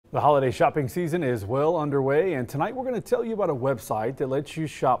The holiday shopping season is well underway, and tonight we're going to tell you about a website that lets you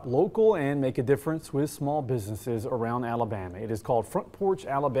shop local and make a difference with small businesses around Alabama. It is called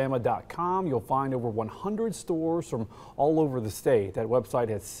frontporchalabama.com. You'll find over 100 stores from all over the state. That website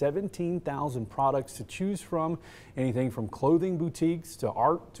has 17,000 products to choose from, anything from clothing boutiques to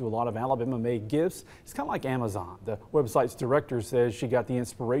art to a lot of Alabama-made gifts. It's kind of like Amazon. The website's director says she got the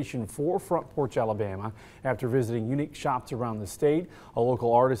inspiration for Front Porch Alabama after visiting unique shops around the state. A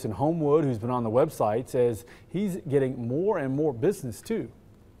local artist in Homewood, who's been on the website, says he's getting more and more business too.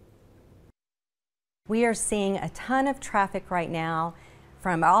 We are seeing a ton of traffic right now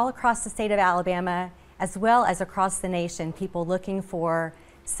from all across the state of Alabama as well as across the nation, people looking for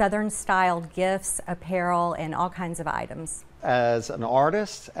Southern styled gifts, apparel, and all kinds of items. As an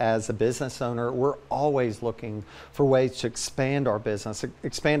artist, as a business owner, we're always looking for ways to expand our business,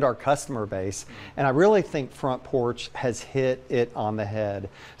 expand our customer base. And I really think Front Porch has hit it on the head.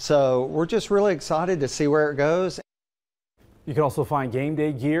 So we're just really excited to see where it goes. You can also find game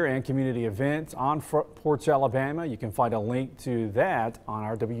day gear and community events on Front Porch Alabama. You can find a link to that on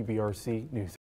our WBRC news.